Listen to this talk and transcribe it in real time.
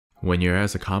When you're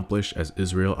as accomplished as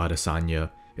Israel Adesanya,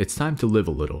 it's time to live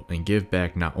a little and give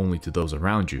back not only to those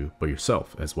around you, but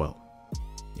yourself as well.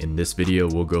 In this video,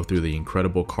 we'll go through the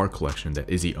incredible car collection that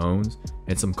Izzy owns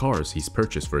and some cars he's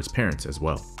purchased for his parents as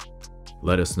well.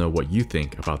 Let us know what you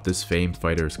think about this famed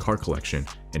fighter's car collection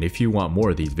and if you want more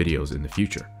of these videos in the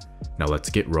future. Now let's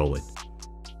get rolling.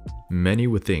 Many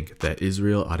would think that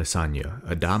Israel Adesanya,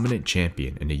 a dominant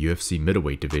champion in the UFC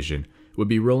middleweight division, would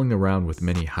be rolling around with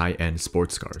many high-end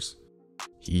sports cars.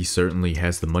 He certainly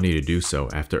has the money to do so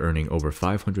after earning over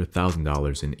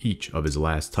 $500,000 in each of his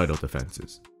last title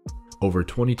defenses. Over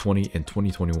 2020 and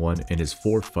 2021, in his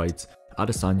 4 fights,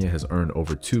 Adesanya has earned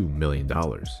over $2 million.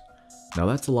 Now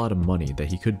that's a lot of money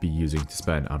that he could be using to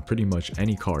spend on pretty much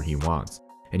any car he wants,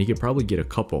 and he could probably get a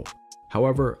couple.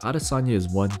 However, Adesanya is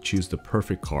one to choose the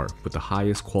perfect car with the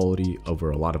highest quality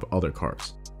over a lot of other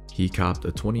cars. He copped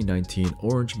a 2019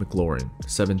 orange McLaren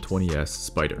 720S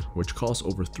Spider, which costs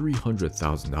over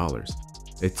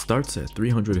 $300,000. It starts at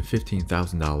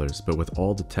 $315,000, but with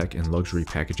all the tech and luxury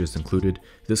packages included,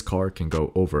 this car can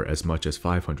go over as much as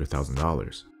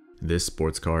 $500,000. This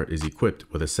sports car is equipped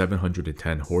with a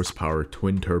 710 horsepower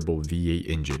twin-turbo V8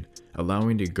 engine,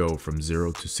 allowing it to go from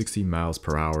 0 to 60 miles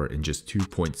per hour in just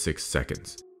 2.6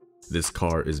 seconds. This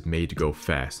car is made to go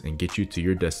fast and get you to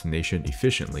your destination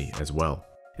efficiently as well.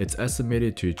 It's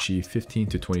estimated to achieve 15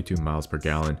 to 22 miles per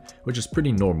gallon, which is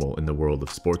pretty normal in the world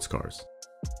of sports cars.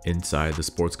 Inside, the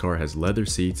sports car has leather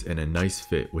seats and a nice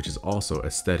fit, which is also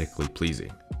aesthetically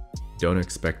pleasing. Don't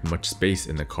expect much space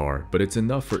in the car, but it's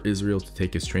enough for Israel to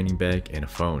take his training bag and a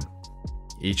phone.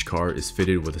 Each car is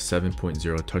fitted with a 7.0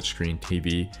 touchscreen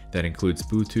TV that includes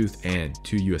Bluetooth and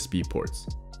 2 USB ports.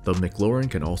 The McLaren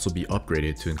can also be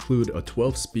upgraded to include a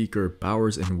 12-speaker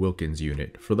Bowers & Wilkins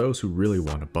unit for those who really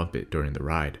want to bump it during the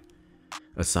ride.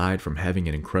 Aside from having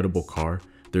an incredible car,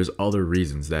 there's other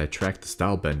reasons that attract the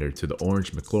style bender to the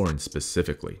orange McLaren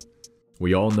specifically.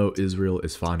 We all know Israel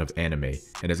is fond of anime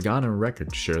and has gone on record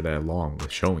to share that along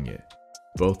with showing it.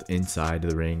 Both inside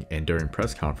the ring and during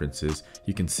press conferences,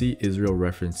 you can see Israel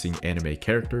referencing anime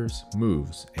characters,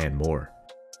 moves, and more.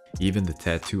 Even the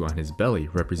tattoo on his belly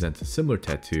represents a similar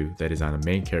tattoo that is on a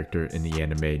main character in the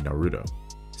anime Naruto.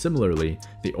 Similarly,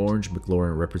 the orange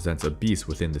McLaren represents a beast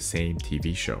within the same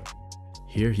TV show.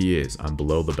 Here he is on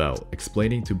Below the Belt,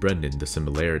 explaining to Brendan the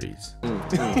similarities.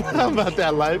 How about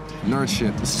that life? Nerd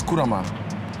shit. This is Kurama,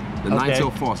 the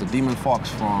nine-tailed fox, the demon fox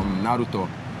from Naruto.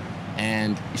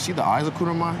 And you see the eyes of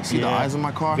Kurama? You see the eyes of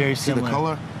my car? Very similar. See the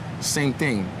color? Same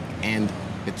thing. And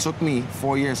it took me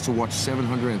 4 years to watch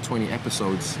 720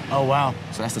 episodes. Oh, wow.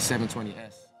 So that's the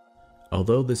 720S.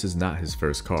 Although this is not his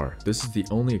first car, this is the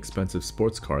only expensive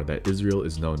sports car that Israel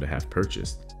is known to have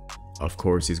purchased. Of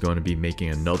course, he's going to be making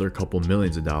another couple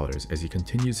millions of dollars as he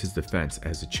continues his defense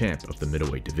as the champ of the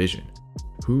middleweight division.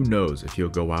 Who knows if he'll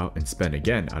go out and spend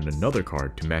again on another car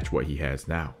to match what he has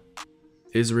now.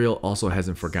 Israel also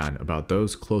hasn't forgotten about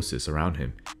those closest around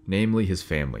him, namely his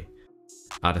family.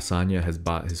 Adesanya has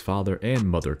bought his father and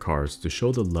mother cars to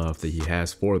show the love that he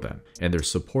has for them and their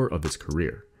support of his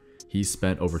career. He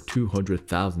spent over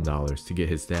 $200,000 to get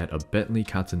his dad a Bentley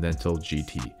Continental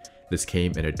GT. This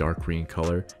came in a dark green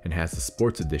color and has the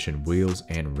sports edition wheels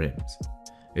and rims.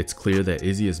 It's clear that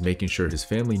Izzy is making sure his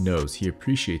family knows he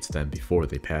appreciates them before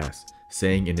they pass,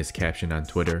 saying in his caption on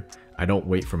Twitter, "I don't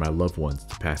wait for my loved ones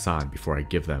to pass on before I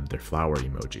give them their flower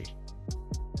emoji."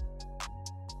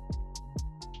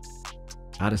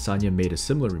 Adesanya made a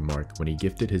similar remark when he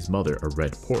gifted his mother a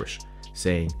red Porsche,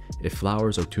 saying, "If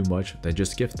flowers are too much, then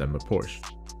just gift them a Porsche."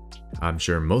 I'm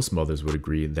sure most mothers would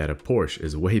agree that a Porsche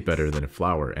is way better than a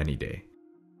flower any day.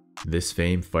 This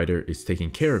famed fighter is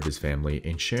taking care of his family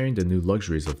and sharing the new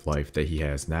luxuries of life that he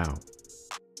has now.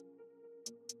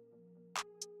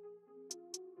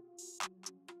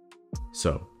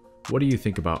 So, what do you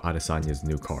think about Adesanya's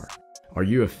new car? Are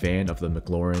you a fan of the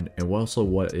McLaren and also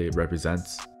what it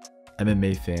represents?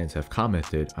 MMA fans have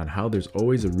commented on how there's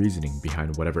always a reasoning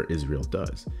behind whatever Israel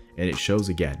does, and it shows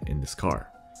again in this car.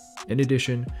 In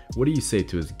addition, what do you say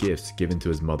to his gifts given to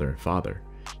his mother and father?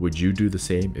 Would you do the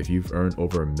same if you've earned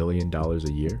over $1 million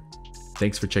a year?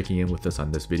 Thanks for checking in with us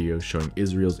on this video showing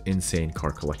Israel's insane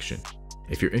car collection.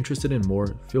 If you're interested in more,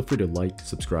 feel free to like,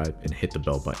 subscribe, and hit the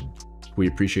bell button. We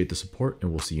appreciate the support and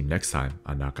we'll see you next time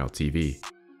on Knockout TV.